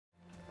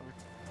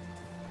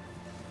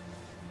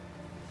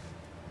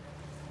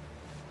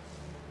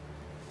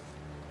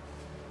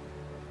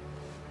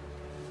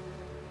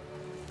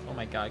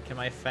my god, can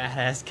my fat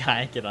ass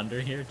guy get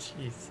under here?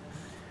 Jeez.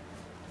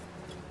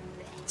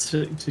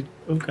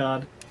 Oh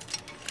god.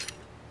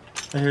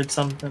 I heard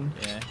something.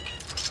 Yeah.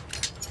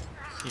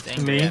 He's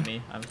angry at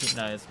me.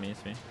 No, it's me,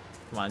 it's me.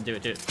 Come on, do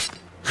it, do it.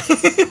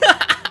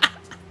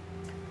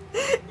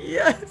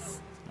 Yes!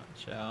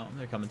 Watch out,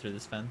 they're coming through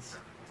this fence.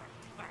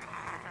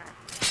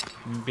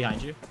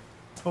 Behind you.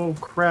 Oh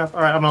crap.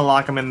 Alright, I'm gonna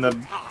lock him in the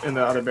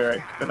other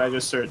barrack that I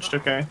just searched,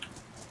 okay?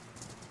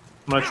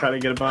 I'm gonna try to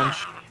get a bunch.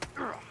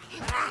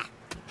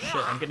 Shit,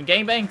 I'm getting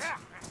gangbanged!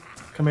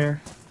 Come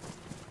here.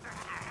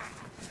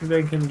 Maybe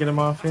I can get him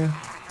off here.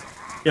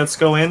 Yeah, let's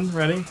go in.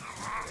 Ready?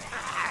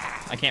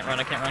 I can't run,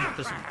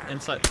 Just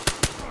inside.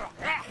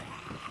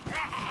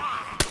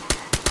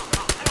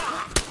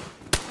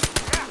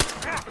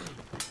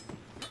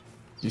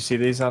 Do you see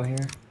these on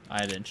here?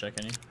 I didn't check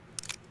any.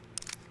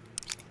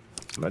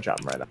 I'm gonna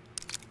drop them right up.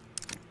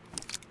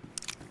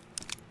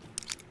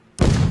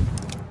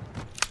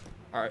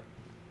 Alright.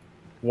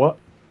 What?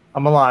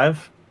 I'm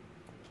alive.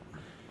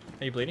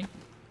 Are you bleeding?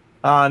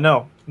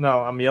 No.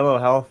 I'm yellow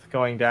health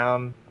going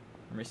down.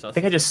 I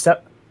think I just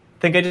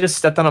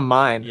stepped on a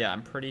mine. Yeah,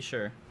 I'm pretty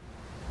sure.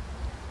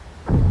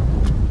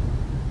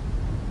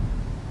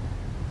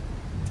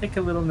 Take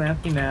a little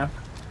nappy nap.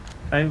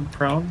 I'm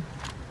prone.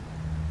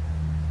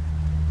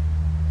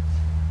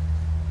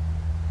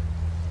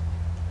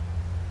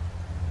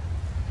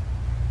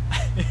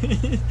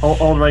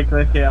 hold right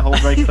click, yeah,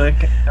 hold right click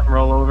and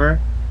roll over.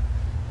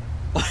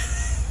 And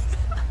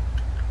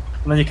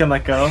then you can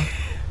let go.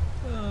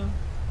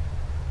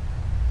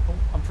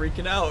 I'm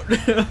freaking out.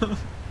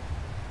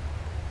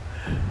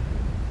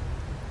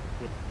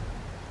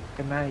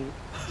 Good night.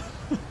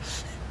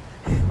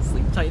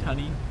 Sleep tight,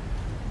 honey.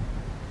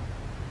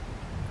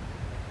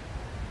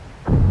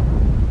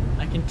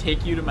 I can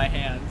take you to my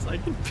hands. I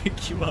can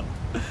pick you up.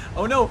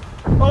 Oh no!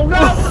 Oh no!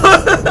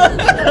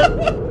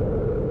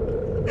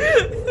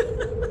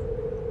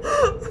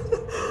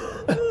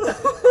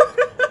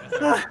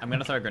 I'm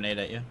gonna throw a grenade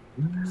at you.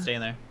 Stay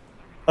in there.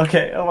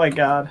 Okay, oh my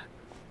god.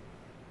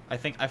 I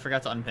think I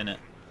forgot to unpin it.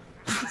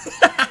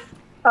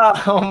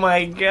 Oh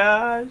my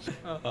gosh.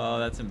 Oh,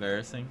 that's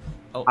embarrassing.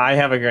 Oh, I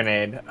have a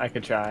grenade. I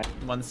could try.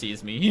 one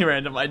sees me. He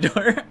ran to my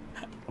door.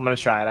 I'm gonna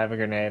try it. I have a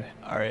grenade.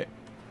 Alright.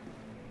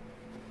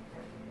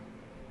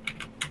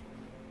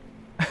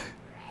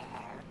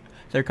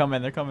 They're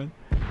coming, they're coming.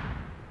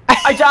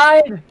 I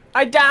died!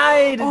 I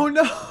died! Oh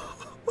no!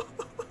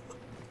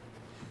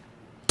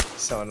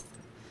 So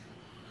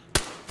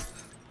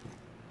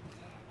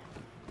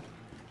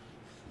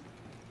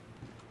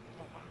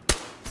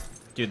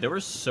Dude, there were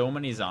so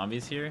many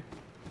zombies here.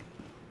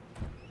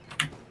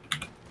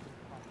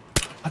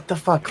 what the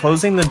fuck?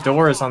 Closing the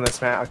doors on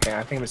this map. Okay,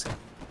 I think I'm just gonna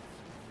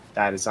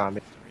die to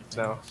zombie.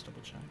 No. Let's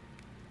double check.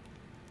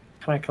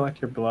 Can I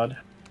collect your blood?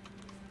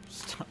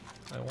 Stop.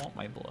 I want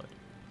my blood.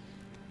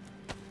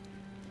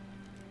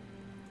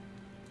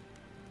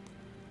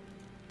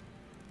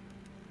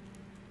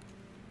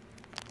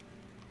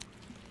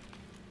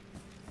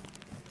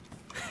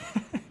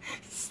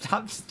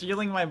 Stop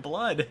stealing my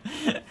blood.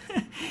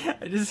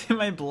 I just see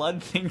my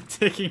blood thing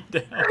ticking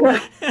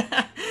down.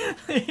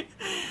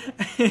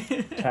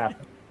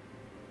 Tap.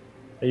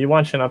 Are you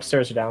watching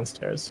upstairs or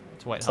downstairs?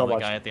 It's white So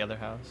helmet guy at the other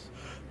house.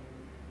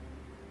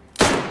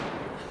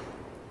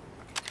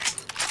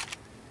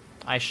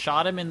 I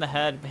shot him in the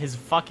head. His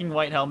fucking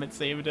white helmet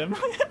saved him.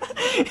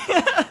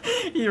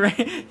 He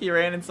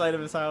ran inside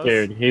of his house.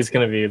 Dude, he's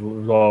gonna be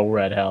low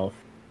red health.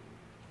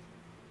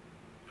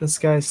 This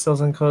guy still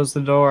doesn't close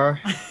the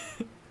door.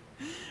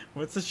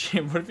 What's the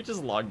shame? What if he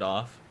just logged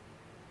off?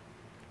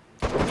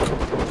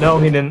 No,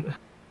 he didn't.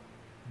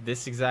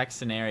 This exact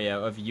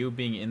scenario of you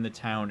being in the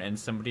town and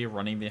somebody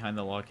running behind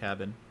the log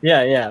cabin.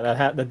 Yeah,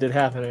 that did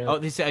happen. Yeah. Oh,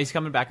 he's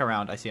coming back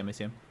around. I see him. Is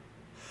he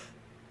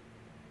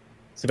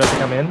about to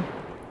come in?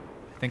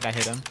 I think I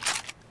hit him.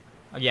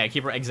 Oh, yeah,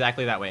 keep her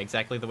exactly that way.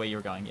 Exactly the way you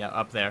were going. Yeah,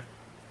 up there.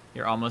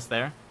 You're almost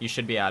there. You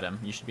should be at him.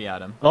 You should be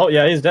at him. Oh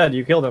yeah, he's dead.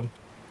 You killed him.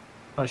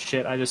 Oh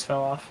shit! I just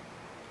fell off.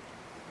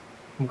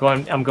 I'm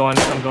going into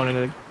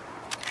the...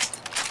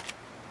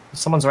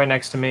 Someone's right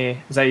next to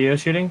me. Is that you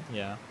shooting?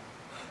 Yeah.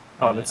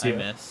 Oh, that's you. I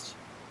missed.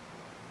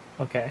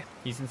 Okay.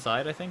 He's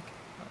inside, I think.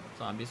 Oh,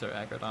 zombies are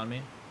aggroed on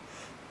me.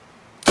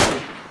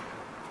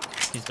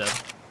 He's dead.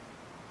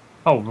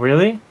 Oh,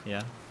 really?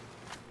 Yeah.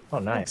 Oh,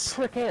 nice.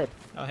 Prickhead.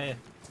 Oh, hey.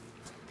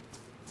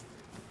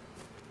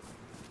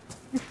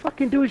 You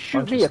fucking do is shoot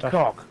Bunch me of a stuff.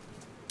 cock.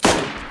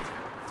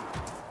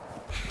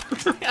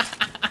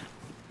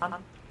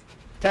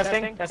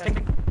 Testing.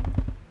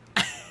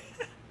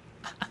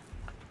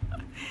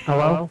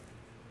 Hello?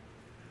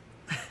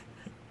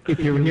 If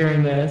you're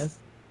hearing this,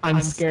 I'm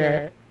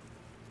scared.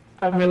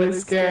 I'm really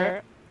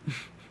scared.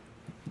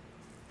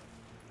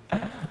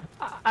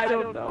 I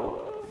don't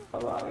know how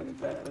long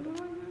it's been.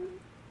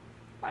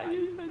 I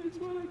just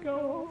want to go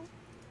home.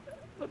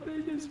 But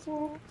they just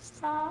won't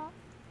stop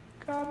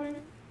coming.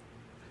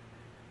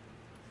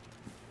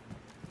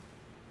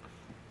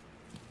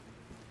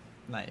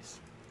 Nice.